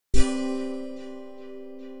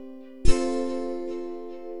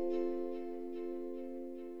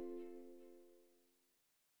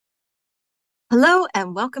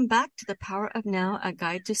and welcome back to The Power of Now, a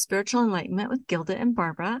guide to spiritual enlightenment with Gilda and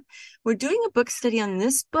Barbara. We're doing a book study on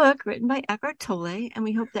this book written by Eckhart Tolle, and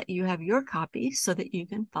we hope that you have your copy so that you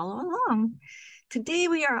can follow along. Today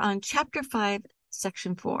we are on Chapter 5,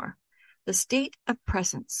 Section 4, The State of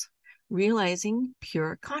Presence, Realizing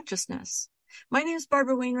Pure Consciousness. My name is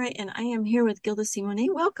Barbara Wainwright, and I am here with Gilda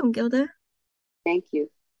Simone. Welcome, Gilda. Thank you.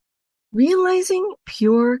 Realizing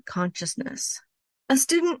Pure Consciousness. A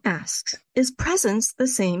student asks, is presence the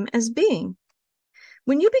same as being?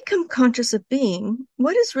 When you become conscious of being,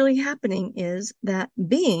 what is really happening is that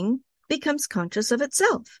being becomes conscious of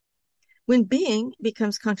itself. When being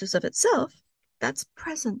becomes conscious of itself, that's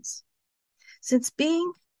presence. Since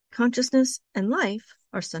being, consciousness, and life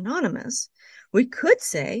are synonymous, we could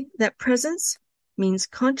say that presence means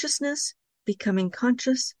consciousness becoming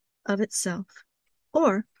conscious of itself,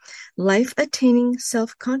 or life attaining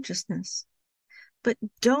self-consciousness. But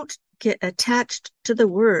don't get attached to the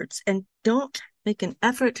words and don't make an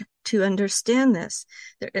effort to understand this.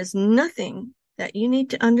 There is nothing that you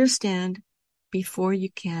need to understand before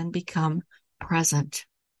you can become present.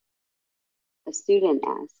 A student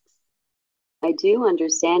asks, I do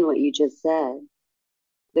understand what you just said,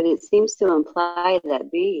 but it seems to imply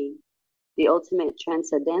that being, the ultimate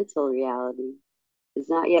transcendental reality, is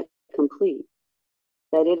not yet complete,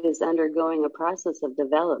 that it is undergoing a process of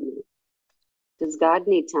development. Does God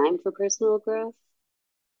need time for personal growth?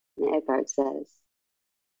 And Eckhart says,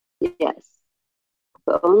 yes,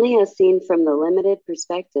 but only as seen from the limited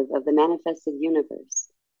perspective of the manifested universe.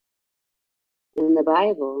 In the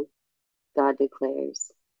Bible, God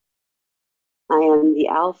declares, I am the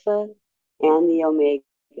Alpha and the Omega.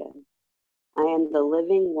 I am the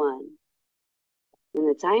living one. In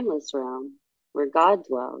the timeless realm, where God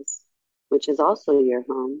dwells, which is also your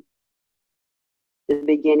home, the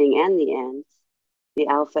beginning and the end, the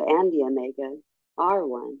Alpha and the Omega are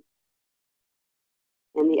one.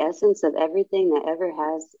 And the essence of everything that ever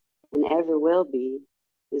has and ever will be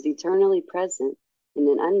is eternally present in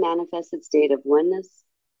an unmanifested state of oneness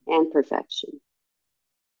and perfection,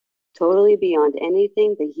 totally beyond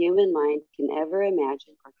anything the human mind can ever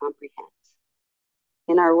imagine or comprehend.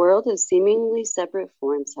 In our world of seemingly separate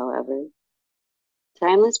forms, however,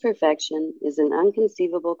 timeless perfection is an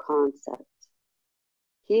unconceivable concept.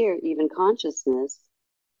 Here, even consciousness,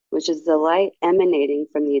 which is the light emanating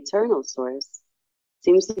from the eternal source,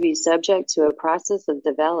 seems to be subject to a process of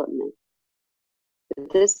development.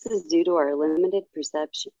 But this is due to our limited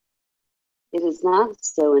perception. It is not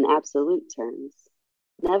so in absolute terms.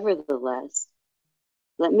 Nevertheless,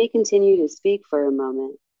 let me continue to speak for a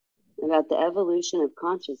moment about the evolution of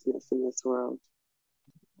consciousness in this world.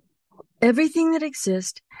 Everything that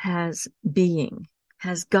exists has being,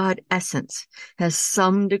 has God essence, has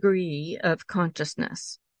some degree of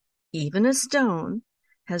consciousness. Even a stone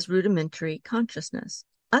has rudimentary consciousness.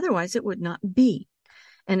 Otherwise, it would not be,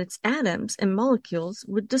 and its atoms and molecules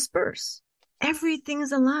would disperse. Everything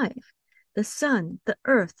is alive. The sun, the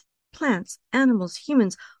earth, plants, animals,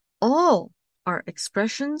 humans, all are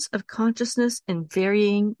expressions of consciousness in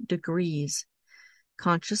varying degrees.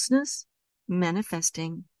 Consciousness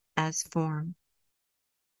manifesting as form.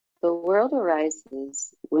 The world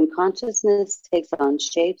arises when consciousness takes on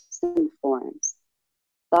shapes and forms,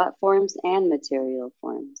 thought forms and material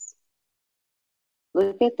forms.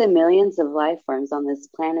 Look at the millions of life forms on this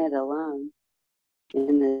planet alone,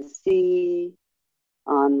 in the sea,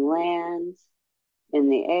 on land, in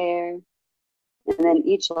the air, and then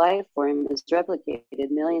each life form is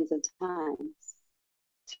replicated millions of times.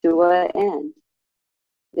 To what end?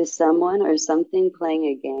 Is someone or something playing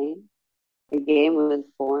a game with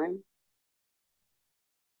form?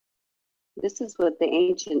 This is what the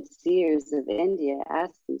ancient seers of India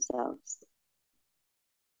asked themselves.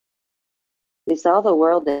 They saw the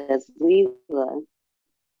world as Leela,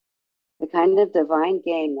 the kind of divine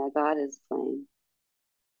game that God is playing.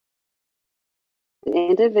 The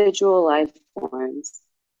individual life forms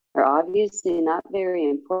are obviously not very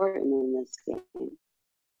important in this game.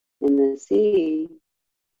 In the sea,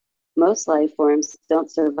 most life forms don't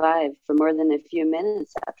survive for more than a few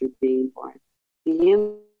minutes after being born. The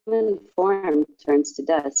human form turns to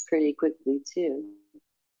dust pretty quickly too.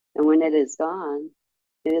 And when it is gone,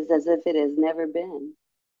 it is as if it has never been.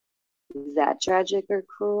 Is that tragic or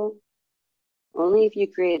cruel? Only if you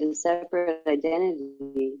create a separate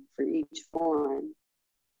identity for each form.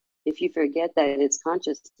 If you forget that its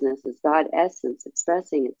consciousness is God essence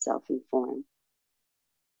expressing itself in form.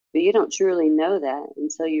 But you don't truly know that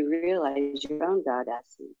until you realize your own God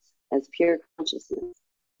essence as pure consciousness.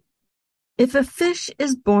 If a fish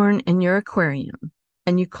is born in your aquarium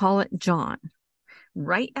and you call it John,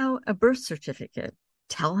 write out a birth certificate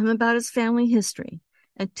tell him about his family history,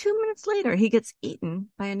 and 2 minutes later he gets eaten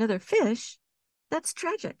by another fish, that's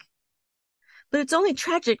tragic. But it's only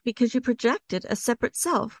tragic because you projected a separate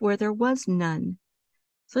self where there was none.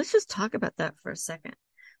 So let's just talk about that for a second.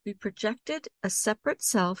 We projected a separate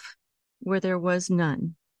self where there was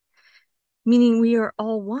none, meaning we are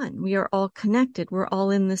all one. We are all connected. We're all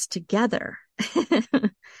in this together.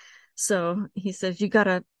 So he says you got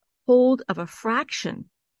a hold of a fraction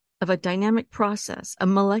of a dynamic process, a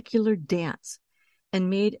molecular dance, and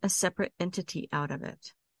made a separate entity out of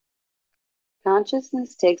it.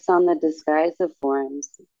 Consciousness takes on the disguise of forms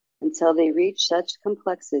until they reach such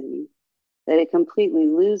complexity that it completely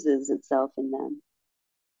loses itself in them.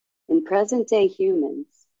 In present-day humans,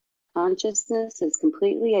 consciousness is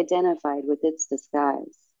completely identified with its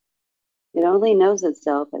disguise. It only knows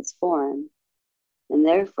itself as form, and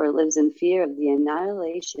therefore lives in fear of the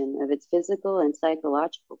annihilation of its physical and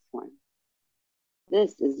psychological form.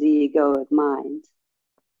 This is the egoic mind,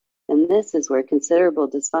 and this is where considerable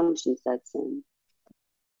dysfunction sets in.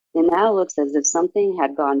 It now looks as if something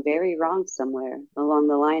had gone very wrong somewhere along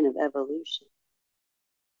the line of evolution.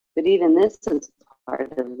 But even this is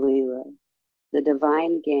part of Leela, the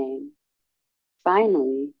divine game.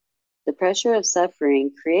 Finally, the pressure of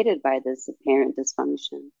suffering created by this apparent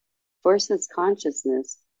dysfunction forces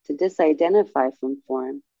consciousness to disidentify from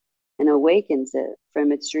form and awakens it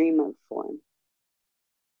from its dream of form.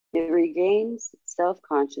 It regains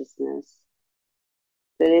self-consciousness,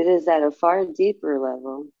 but it is at a far deeper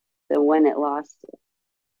level than when it lost it.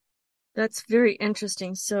 That's very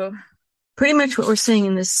interesting. So pretty much what we're saying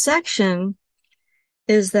in this section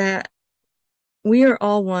is that we are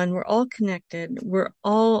all one, we're all connected, we're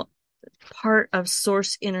all part of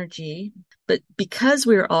source energy, but because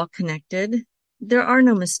we're all connected, there are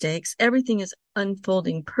no mistakes. Everything is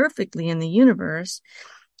unfolding perfectly in the universe.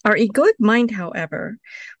 Our egoic mind, however,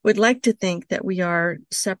 would like to think that we are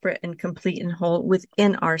separate and complete and whole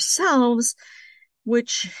within ourselves,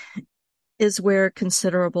 which is where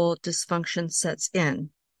considerable dysfunction sets in.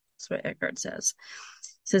 That's what Eckhart says.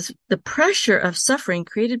 He says, the pressure of suffering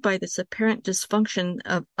created by this apparent dysfunction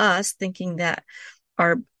of us thinking that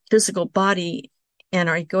our physical body and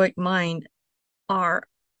our egoic mind are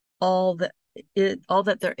all that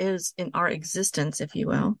there is in our existence, if you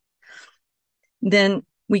will. Then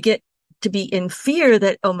we get to be in fear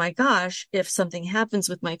that, oh my gosh, if something happens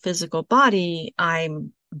with my physical body,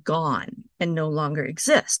 I'm gone and no longer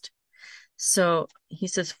exist. So he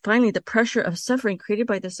says, finally, the pressure of suffering created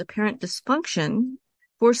by this apparent dysfunction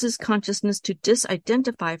forces consciousness to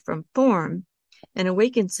disidentify from form and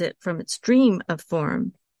awakens it from its dream of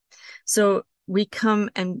form. So we come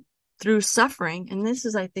and through suffering, and this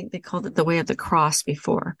is, I think they called it the way of the cross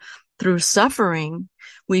before. Through suffering,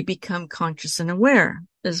 we become conscious and aware,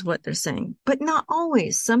 is what they're saying. But not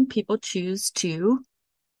always. Some people choose to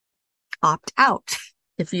opt out,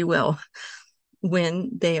 if you will, when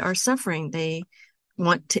they are suffering. They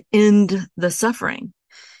want to end the suffering.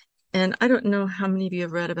 And I don't know how many of you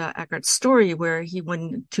have read about Eckhart's story where he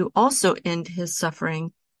wanted to also end his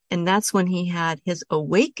suffering. And that's when he had his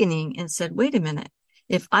awakening and said, wait a minute.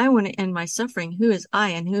 If I want to end my suffering, who is I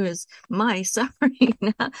and who is my suffering?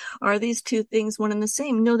 Are these two things one and the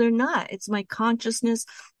same? No, they're not. It's my consciousness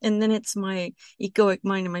and then it's my egoic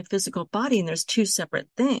mind and my physical body. And there's two separate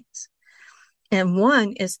things. And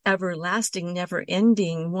one is everlasting, never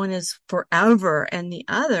ending. One is forever. And the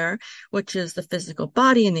other, which is the physical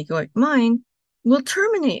body and the egoic mind, will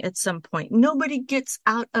terminate at some point. Nobody gets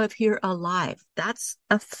out of here alive. That's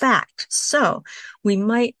a fact. So we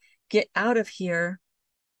might get out of here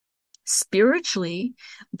spiritually.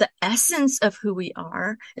 The essence of who we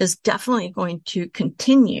are is definitely going to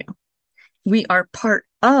continue. We are part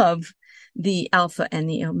of the Alpha and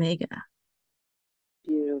the Omega.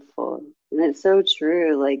 Beautiful. And it's so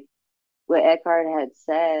true. Like what Eckhart had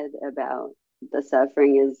said about the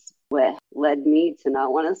suffering is what led me to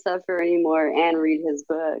not want to suffer anymore and read his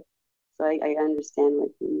book. So I understand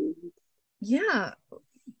what he means. Yeah.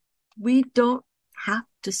 We don't have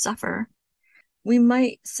to suffer. We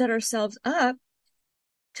might set ourselves up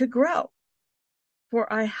to grow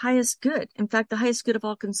for our highest good. In fact, the highest good of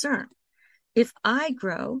all concern. If I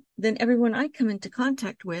grow, then everyone I come into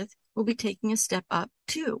contact with will be taking a step up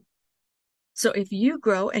too. So if you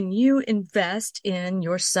grow and you invest in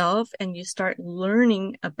yourself and you start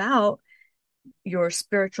learning about your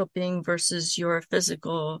spiritual being versus your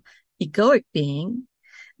physical egoic being,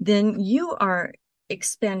 then you are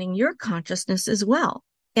expanding your consciousness as well.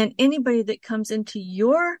 And anybody that comes into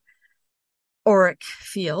your auric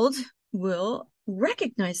field will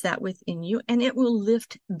recognize that within you and it will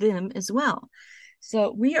lift them as well.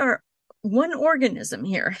 So we are one organism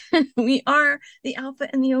here. We are the alpha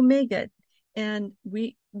and the omega, and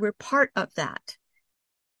we're part of that.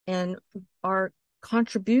 And our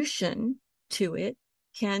contribution to it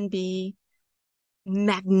can be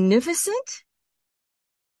magnificent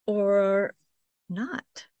or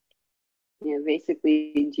not. Yeah,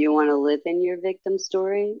 basically, do you want to live in your victim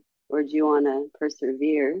story, or do you want to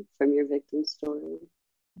persevere from your victim story?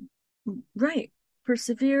 Right.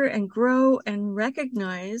 Persevere and grow and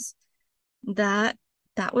recognize that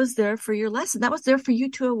that was there for your lesson. That was there for you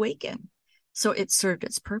to awaken. So it served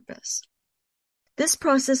its purpose. This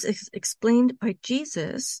process is explained by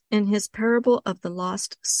Jesus in his parable of the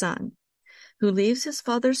lost son, who leaves his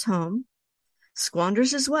father's home,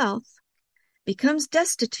 squanders his wealth, becomes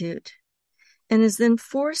destitute, and is then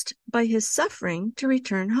forced by his suffering to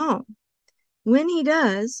return home. When he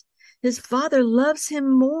does, his father loves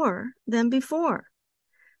him more than before.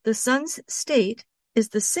 The son's state is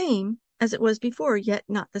the same as it was before, yet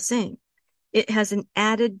not the same. It has an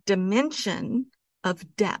added dimension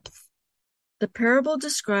of depth. The parable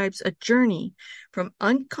describes a journey from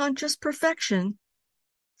unconscious perfection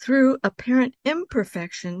through apparent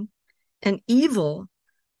imperfection and evil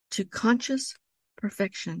to conscious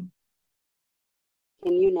perfection.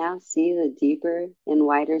 Can you now see the deeper and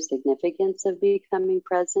wider significance of becoming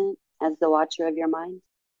present as the watcher of your mind?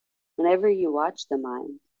 Whenever you watch the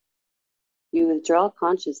mind, you withdraw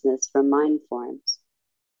consciousness from mind forms,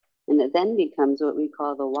 and it then becomes what we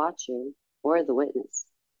call the watcher or the witness.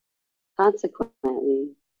 Consequently,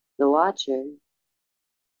 the watcher,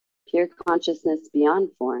 pure consciousness beyond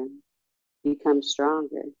form, becomes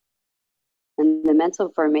stronger, and the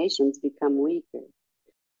mental formations become weaker.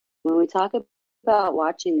 When we talk about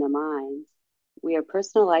watching the mind, we are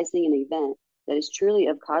personalizing an event that is truly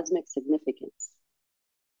of cosmic significance.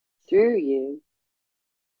 Through you,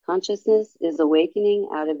 consciousness is awakening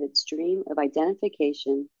out of its dream of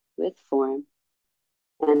identification with form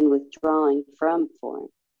and withdrawing from form.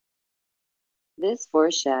 This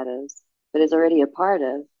foreshadows, but is already a part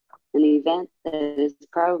of, an event that is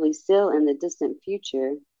probably still in the distant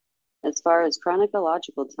future as far as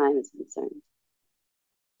chronological time is concerned.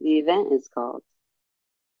 The event is called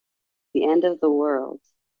the end of the world.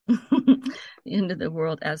 The end of the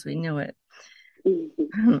world as we know it.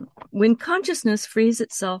 When consciousness frees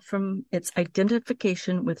itself from its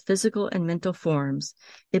identification with physical and mental forms,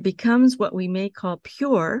 it becomes what we may call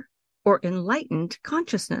pure or enlightened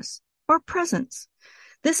consciousness or presence.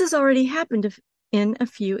 This has already happened in a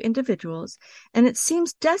few individuals, and it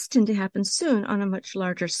seems destined to happen soon on a much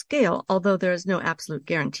larger scale, although there is no absolute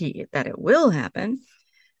guarantee that it will happen.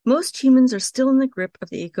 Most humans are still in the grip of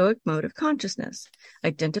the egoic mode of consciousness,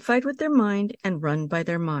 identified with their mind and run by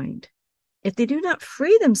their mind. If they do not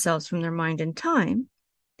free themselves from their mind in time,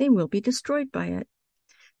 they will be destroyed by it.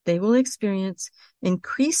 They will experience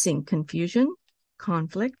increasing confusion,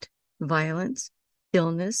 conflict, violence,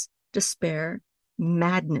 illness, despair,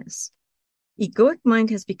 madness. Egoic mind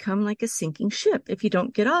has become like a sinking ship. If you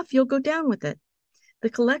don't get off, you'll go down with it. The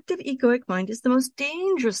collective egoic mind is the most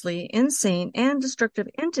dangerously insane and destructive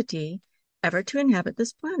entity ever to inhabit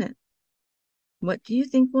this planet. What do you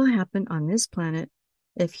think will happen on this planet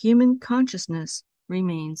if human consciousness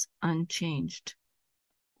remains unchanged?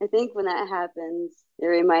 I think when that happens, it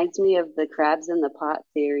reminds me of the crabs in the pot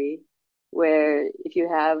theory, where if you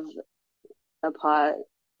have a pot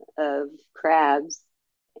of crabs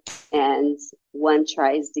and one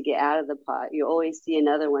tries to get out of the pot, you always see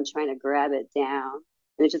another one trying to grab it down.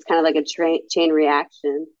 And it's just kind of like a chain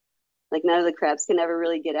reaction. Like none of the crabs can ever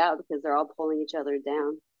really get out because they're all pulling each other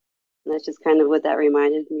down. And that's just kind of what that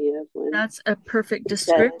reminded me of. That's a perfect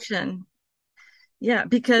description. Yeah,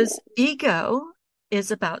 because ego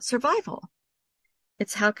is about survival.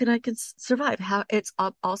 It's how can I survive? How it's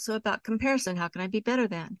also about comparison. How can I be better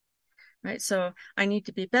than? Right. So I need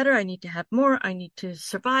to be better. I need to have more. I need to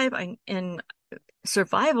survive. And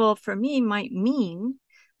survival for me might mean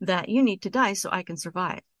that you need to die so I can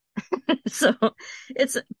survive. So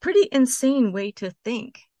it's a pretty insane way to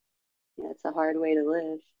think. Yeah, it's a hard way to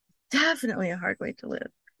live. Definitely a hard way to live.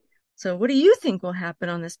 So what do you think will happen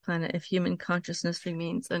on this planet if human consciousness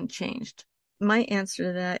remains unchanged? My answer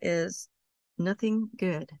to that is nothing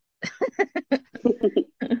good.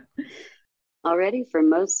 Already for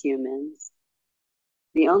most humans,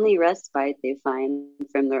 the only respite they find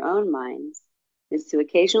from their own minds is to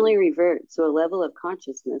occasionally revert to a level of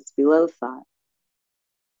consciousness below thought.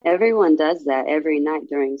 Everyone does that every night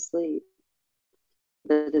during sleep.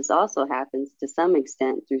 But this also happens to some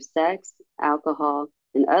extent through sex, alcohol,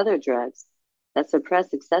 and other drugs that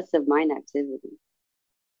suppress excessive mind activity.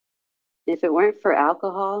 If it weren't for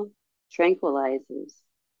alcohol, tranquilizers,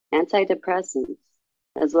 antidepressants,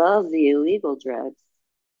 as well as the illegal drugs,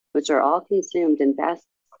 which are all consumed in vast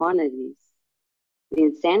quantities, the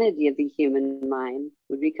insanity of the human mind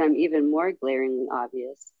would become even more glaringly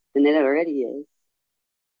obvious than it already is.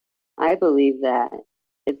 I believe that,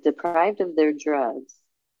 if deprived of their drugs,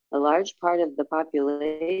 a large part of the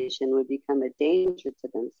population would become a danger to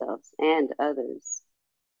themselves and others.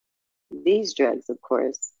 These drugs, of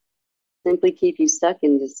course, simply keep you stuck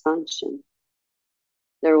in dysfunction.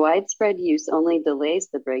 Their widespread use only delays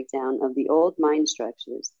the breakdown of the old mind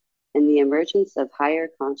structures and the emergence of higher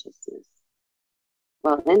consciousness.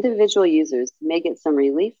 While individual users may get some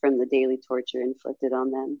relief from the daily torture inflicted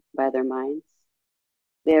on them by their minds,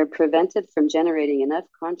 they are prevented from generating enough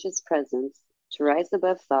conscious presence to rise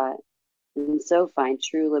above thought and so find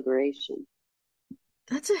true liberation.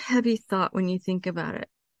 That's a heavy thought when you think about it.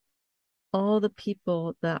 All the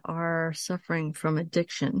people that are suffering from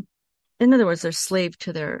addiction, in other words, they're slave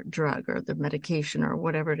to their drug or their medication or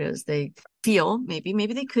whatever it is. They feel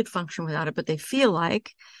maybe they could function without it, but they feel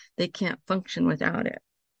like they can't function without it.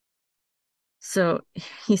 So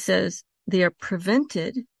he says they are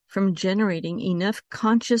prevented from generating enough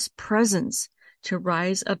conscious presence to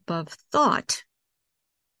rise above thought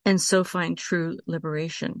and so find true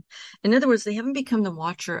liberation. In other words, they haven't become the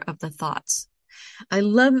watcher of the thoughts. I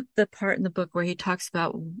love the part in the book where he talks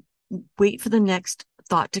about wait for the next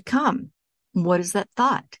thought to come. What is that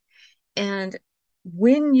thought? And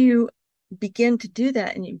when you begin to do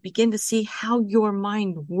that and you begin to see how your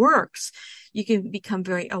mind works, you can become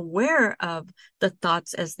very aware of the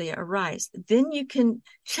thoughts as they arise. Then you can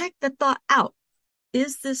check the thought out.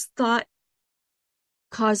 Is this thought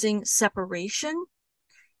causing separation?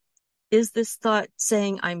 Is this thought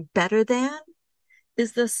saying I'm better than?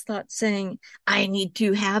 Is this thought saying I need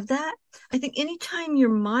to have that? I think anytime your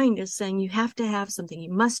mind is saying you have to have something,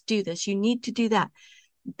 you must do this, you need to do that,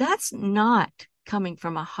 that's not coming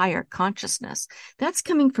from a higher consciousness. That's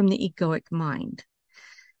coming from the egoic mind.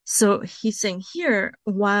 So he's saying here,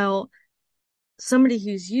 while somebody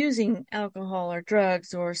who's using alcohol or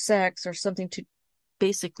drugs or sex or something to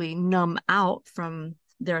basically numb out from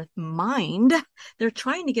their mind, they're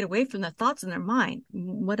trying to get away from the thoughts in their mind.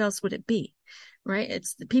 What else would it be? Right?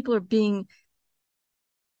 It's the people are being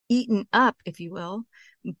eaten up, if you will,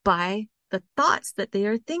 by the thoughts that they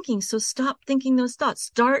are thinking. So stop thinking those thoughts.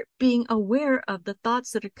 Start being aware of the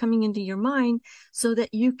thoughts that are coming into your mind so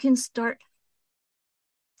that you can start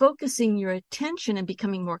focusing your attention and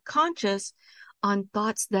becoming more conscious on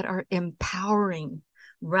thoughts that are empowering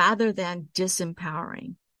rather than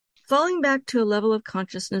disempowering. Falling back to a level of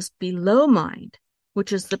consciousness below mind,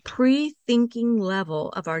 which is the pre-thinking level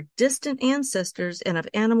of our distant ancestors and of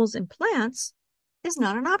animals and plants, is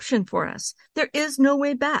not an option for us. There is no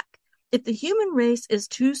way back. If the human race is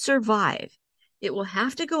to survive, it will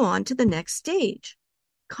have to go on to the next stage.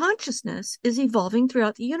 Consciousness is evolving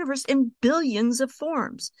throughout the universe in billions of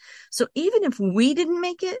forms. So even if we didn't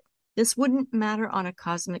make it, this wouldn't matter on a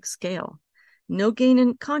cosmic scale. No gain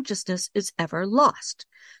in consciousness is ever lost.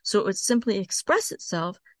 So it would simply express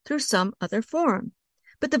itself through some other form.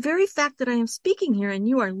 But the very fact that I am speaking here and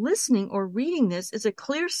you are listening or reading this is a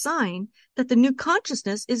clear sign that the new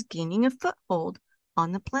consciousness is gaining a foothold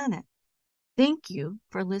on the planet. Thank you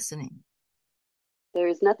for listening. There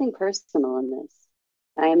is nothing personal in this.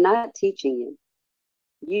 I am not teaching you.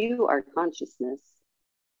 You are consciousness,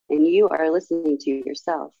 and you are listening to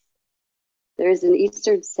yourself. There is an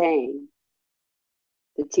Eastern saying,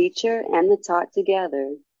 the teacher and the taught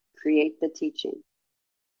together create the teaching.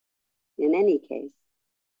 In any case,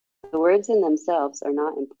 the words in themselves are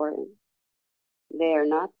not important. They are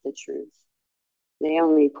not the truth. They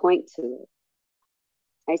only point to it.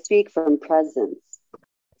 I speak from presence,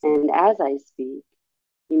 and as I speak,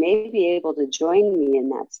 you may be able to join me in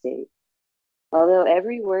that state. Although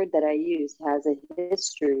every word that I use has a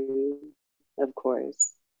history, of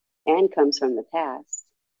course, and comes from the past,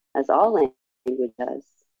 as all language does,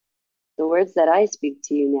 the words that I speak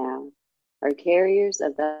to you now are carriers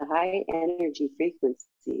of the high energy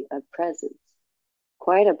frequency of presence,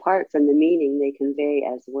 quite apart from the meaning they convey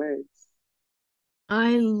as words.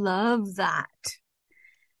 I love that.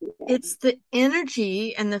 It's the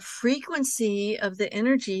energy and the frequency of the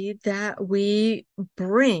energy that we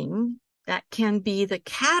bring that can be the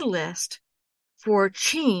catalyst for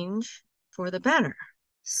change for the better.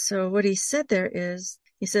 So what he said there is,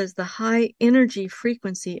 he says the high energy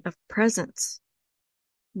frequency of presence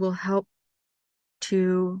will help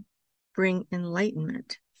to bring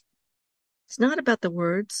enlightenment. It's not about the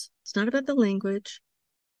words. It's not about the language.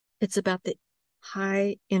 It's about the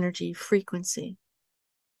high energy frequency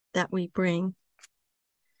that we bring.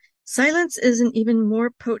 Silence is an even more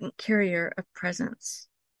potent carrier of presence.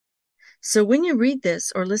 So when you read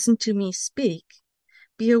this or listen to me speak,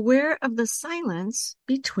 be aware of the silence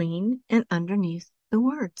between and underneath the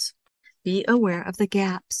words. Be aware of the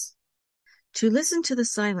gaps. To listen to the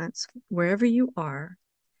silence wherever you are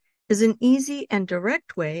is an easy and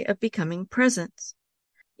direct way of becoming present.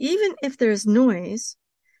 Even if there's noise,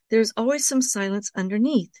 there's always some silence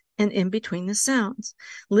underneath and in between the sounds.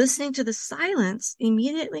 Listening to the silence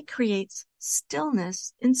immediately creates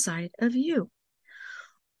stillness inside of you.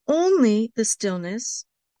 Only the stillness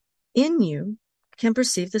in you can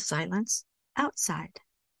perceive the silence outside.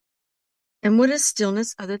 And what is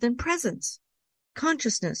stillness other than presence?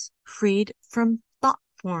 Consciousness freed from thought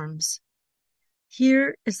forms.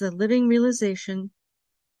 Here is the living realization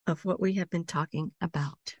of what we have been talking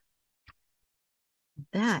about.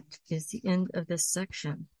 That is the end of this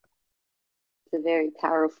section. It's a very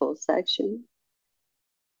powerful section.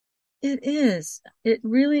 It is. It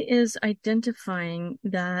really is identifying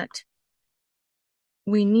that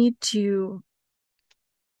we need to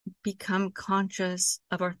become conscious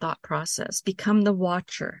of our thought process, become the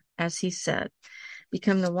watcher, as he said,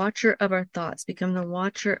 become the watcher of our thoughts, become the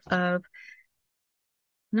watcher of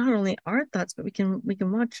not only our thoughts, but we can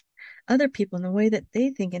watch other people in the way that they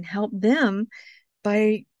think and help them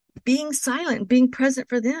by being silent, being present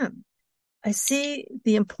for them. I see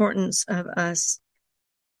the importance of us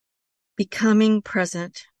becoming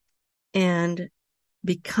present and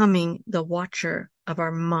becoming the watcher of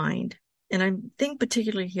our mind. And I think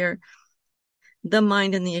particularly here, the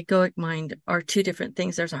mind and the egoic mind are two different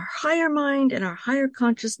things. There's our higher mind and our higher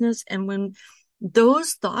consciousness. And when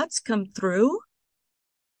those thoughts come through,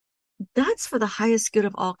 that's for the highest good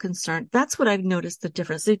of all concerned. That's what I've noticed the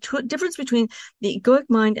difference. The difference between the egoic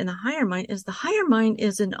mind and the higher mind is the higher mind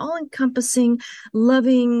is an all-encompassing,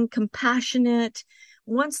 loving, compassionate,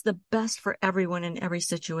 wants the best for everyone in every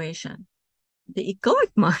situation. The egoic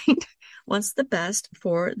mind wants the best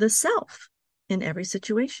for the self in every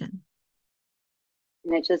situation.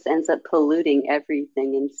 And it just ends up polluting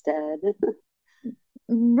everything instead.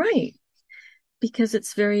 Right. Because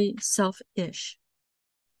it's very selfish.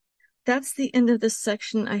 That's the end of this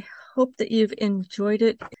section. I hope that you've enjoyed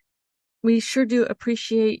it. We sure do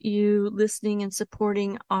appreciate you listening and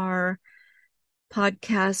supporting our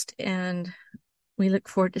podcast, and we look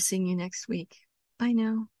forward to seeing you next week. Bye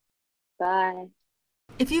now. Bye.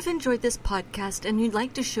 If you've enjoyed this podcast and you'd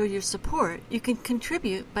like to show your support, you can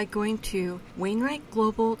contribute by going to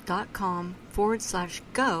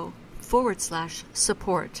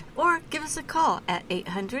wainwrightglobal.com/go/support or give us a call at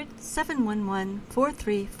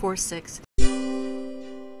 800-711-4346.